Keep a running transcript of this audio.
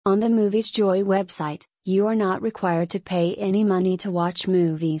On the Moviesjoy website, you are not required to pay any money to watch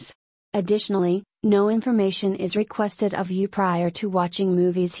movies. Additionally, no information is requested of you prior to watching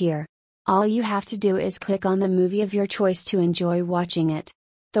movies here. All you have to do is click on the movie of your choice to enjoy watching it.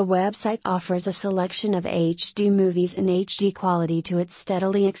 The website offers a selection of HD movies in HD quality to its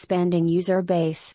steadily expanding user base.